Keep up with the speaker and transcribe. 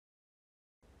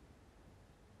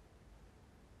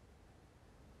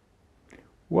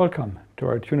Welcome to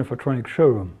our T4T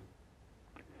showroom.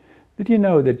 Did you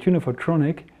know that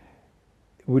T4T,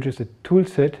 which is a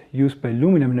toolset used by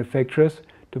luminaire manufacturers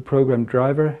to program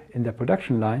driver in their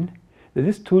production line, that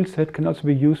this toolset can also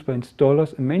be used by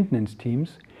installers and maintenance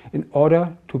teams in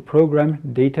order to program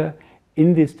data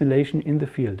in the installation in the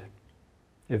field?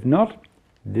 If not,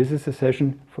 this is a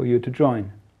session for you to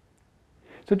join.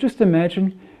 So just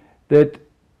imagine that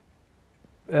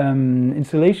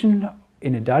installation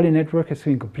in a DALI network has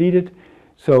been completed,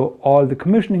 so all the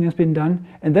commissioning has been done,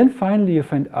 and then finally you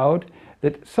find out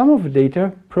that some of the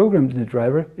data programmed in the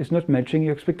driver is not matching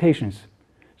your expectations.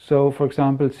 So for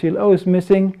example, CLO is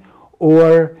missing,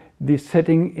 or the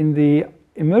setting in the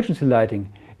emergency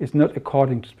lighting is not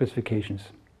according to specifications.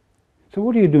 So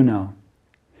what do you do now?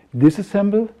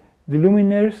 Disassemble the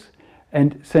luminaires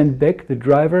and send back the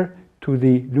driver to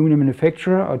the luminaire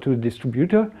manufacturer or to the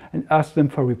distributor and ask them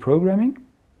for reprogramming?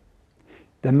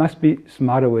 There must be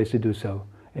smarter ways to do so,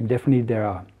 and definitely there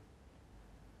are.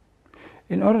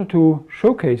 In order to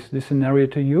showcase this scenario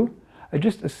to you, I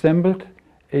just assembled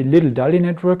a little DALI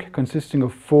network consisting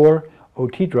of 4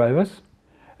 OT drivers,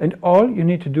 and all you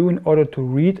need to do in order to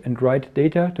read and write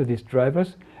data to these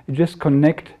drivers is just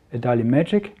connect a DALI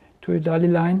Magic to a DALI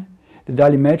line. The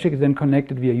DALI Magic is then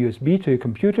connected via USB to your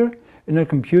computer. In a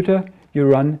computer you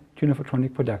run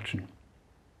T4T-Production.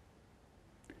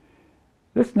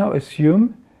 Let's now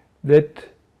assume that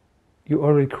you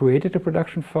already created a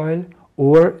production file,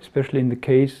 or especially in the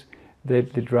case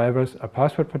that the drivers are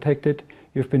password protected,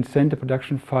 you've been sent a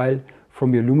production file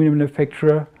from your luminaire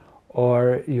manufacturer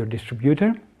or your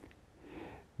distributor.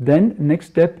 Then next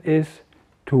step is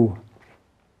to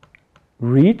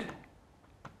read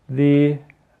the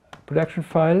production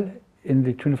file in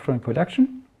the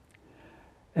T4T-Production,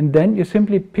 and then you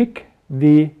simply pick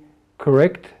the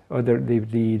correct or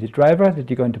the driver that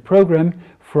you're going to program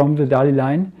from the DALI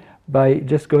line by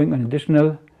just going on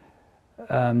additional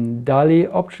DALI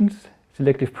options,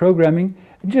 selective programming,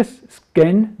 and just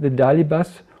scan the DALI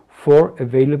bus for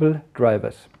available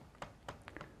drivers.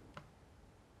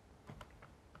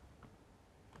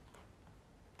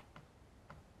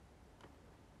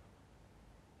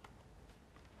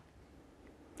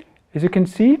 As you can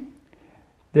see,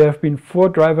 there have been 4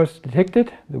 drivers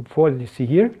detected, the 4 that you see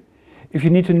here. If you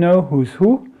need to know who's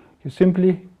who, you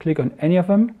simply click on any of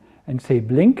them and say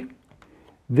blink.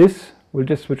 This will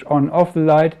just switch on and off the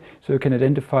light, so you can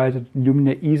identify the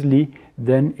luminaire easily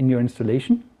then in your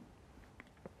installation.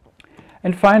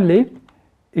 And finally,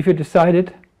 if you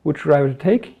decided which driver to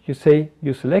take, you say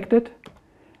you select it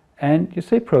and you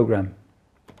say program.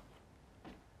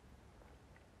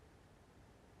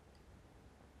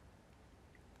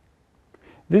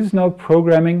 This is now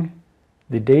programming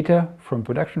the data from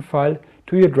production file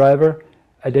to your driver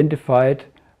identified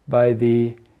by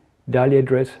the DALI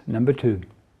address number 2.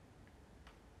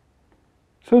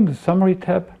 So in the summary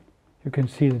tab you can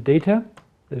see the data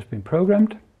that has been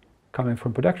programmed coming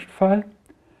from production file,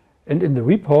 and in the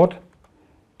report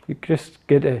you just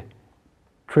get a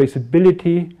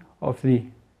traceability of the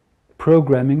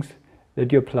programmings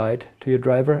that you applied to your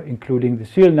driver, including the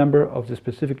serial number of the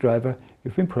specific driver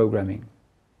you've been programming.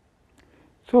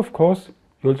 So of course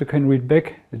you also can read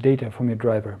back the data from your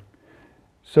driver.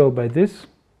 So by this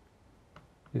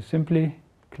you simply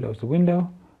close the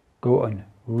window, go on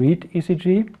read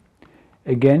ECG.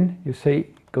 Again you say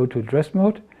go to address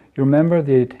mode. You remember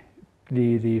that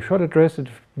the short address that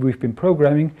we've been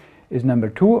programming is number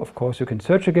 2. Of course you can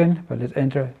search again, but let's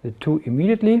enter the 2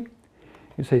 immediately.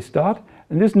 You say start,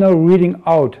 and this is now reading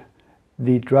out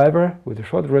the driver with the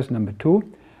short address number 2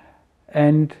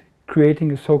 and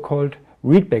creating a so-called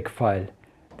readback file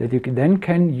that you then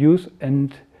can use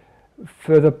and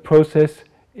further process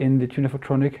in the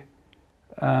T4T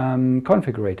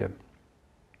configurator.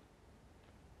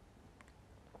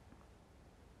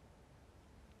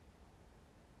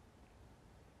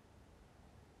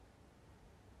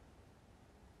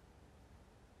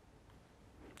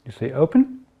 You say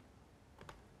open,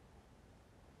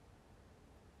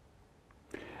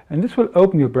 and this will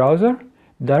open your browser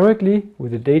directly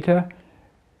with the data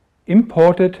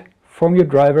imported from your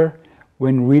driver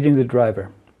when reading the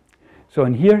driver. So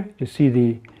in here you see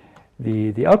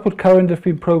the output current that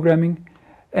we've been programming,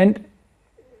 and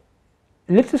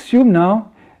let's assume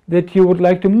now that you would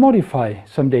like to modify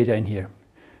some data in here.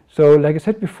 So like I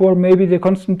said before, maybe the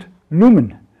constant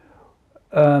lumen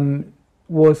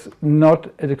was not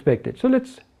as expected. So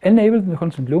let's enable the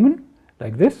constant lumen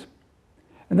like this,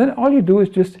 and then all you do is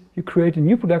just you create a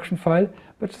new production file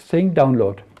by just saying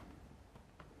download.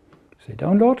 Say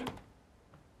download,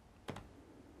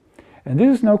 and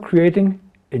this is now creating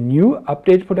a new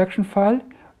updated production file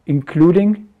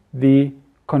including the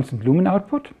constant lumen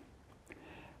output.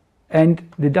 And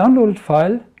the downloaded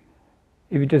file,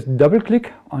 if you just double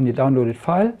click on the downloaded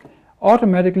file,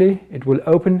 automatically it will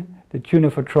open the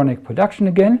T4T-Production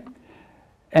again,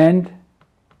 and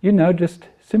you now just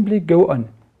simply go on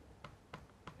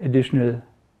additional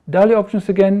DALI options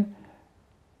again.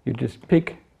 You just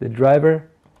pick the driver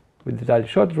with the DALI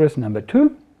short address number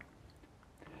 2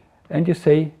 and you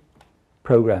say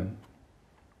program.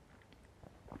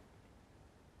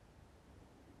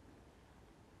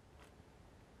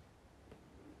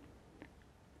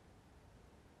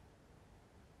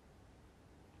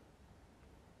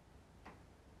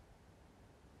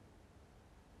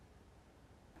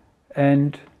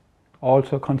 And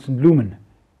also constant lumen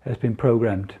has been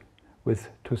programmed with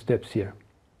 2 steps here.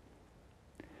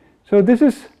 So this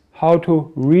is how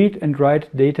to read and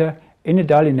write data in a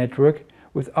DALI network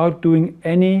without doing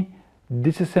any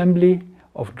disassembly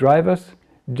of drivers,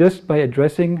 just by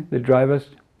addressing the drivers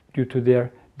due to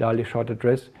their DALI short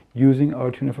address using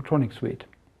our T4T suite.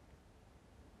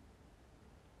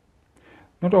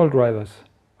 Not all drivers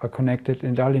are connected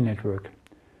in a DALI network.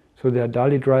 So there are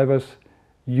DALI drivers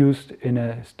used in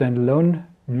a standalone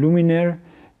luminaire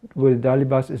where the DALI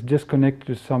bus is just connected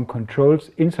to some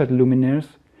controls inside the luminaires.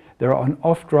 There are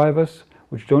on-off drivers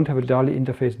which don't have a DALI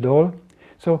interface at all.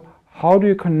 So how do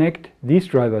you connect these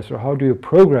drivers, or how do you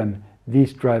program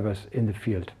these drivers in the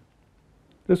field?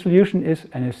 The solution is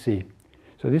NFC.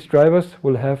 So these drivers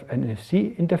will have an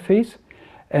NFC interface,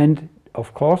 and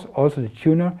of course also the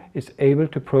tuner is able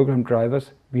to program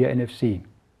drivers via NFC.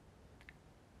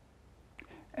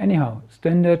 Anyhow,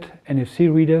 standard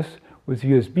NFC readers with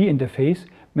USB interface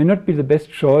may not be the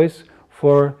best choice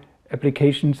for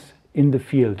applications in the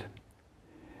field.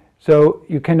 So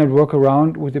you cannot walk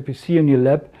around with a PC in your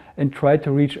lab and try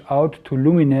to reach out to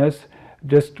luminaires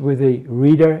just with a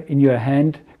reader in your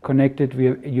hand connected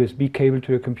via a USB cable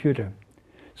to your computer.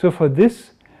 So for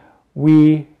this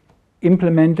we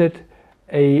implemented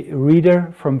a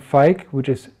reader from Fike, which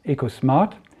is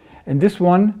EcoSmart, and this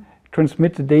one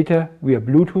transmits the data via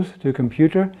Bluetooth to your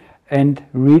computer and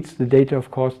reads the data,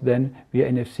 of course, then via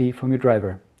NFC from your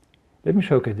driver. Let me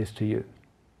showcase this to you.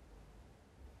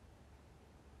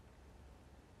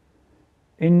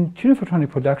 In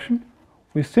T4T-Production,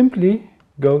 we simply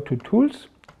go to Tools,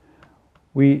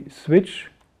 we switch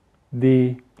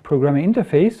the programming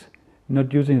interface,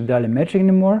 not using the DALI Magic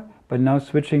anymore, but now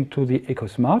switching to the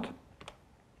EcoSmart.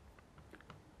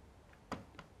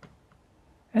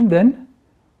 And then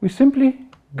we simply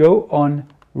go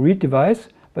on Read Device,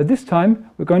 but this time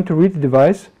we're going to read the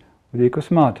device with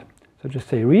EcoSmart. So just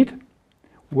say Read,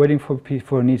 waiting for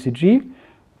an ECG,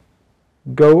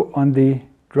 go on the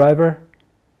driver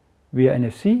via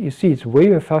NFC. You see it's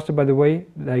way faster, by the way,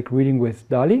 like reading with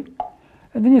DALI.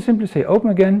 And then you simply say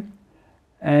Open again,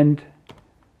 and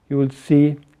you will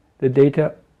see the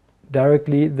data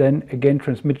directly then again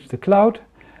transmitted to the cloud.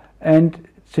 And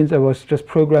since I was just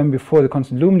programmed before the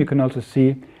constant lumen, you can also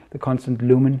see the constant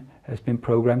lumen has been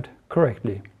programmed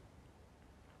correctly.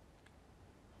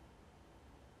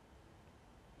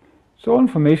 So all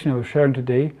information I was sharing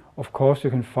today, of course, you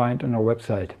can find on our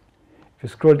website. If you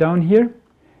scroll down here,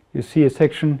 you see a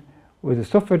section with the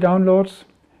software downloads.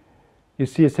 You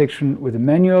see a section with the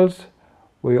manuals,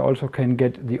 where you also can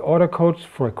get the order codes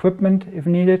for equipment if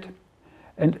needed.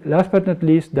 And last but not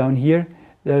least, down here,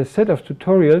 there are a set of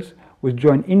tutorials with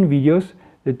join-in videos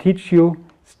that teach you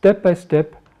step by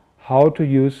step how to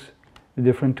use the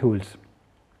different tools.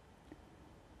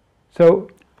 So,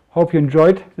 hope you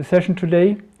enjoyed the session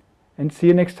today, and see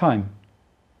you next time.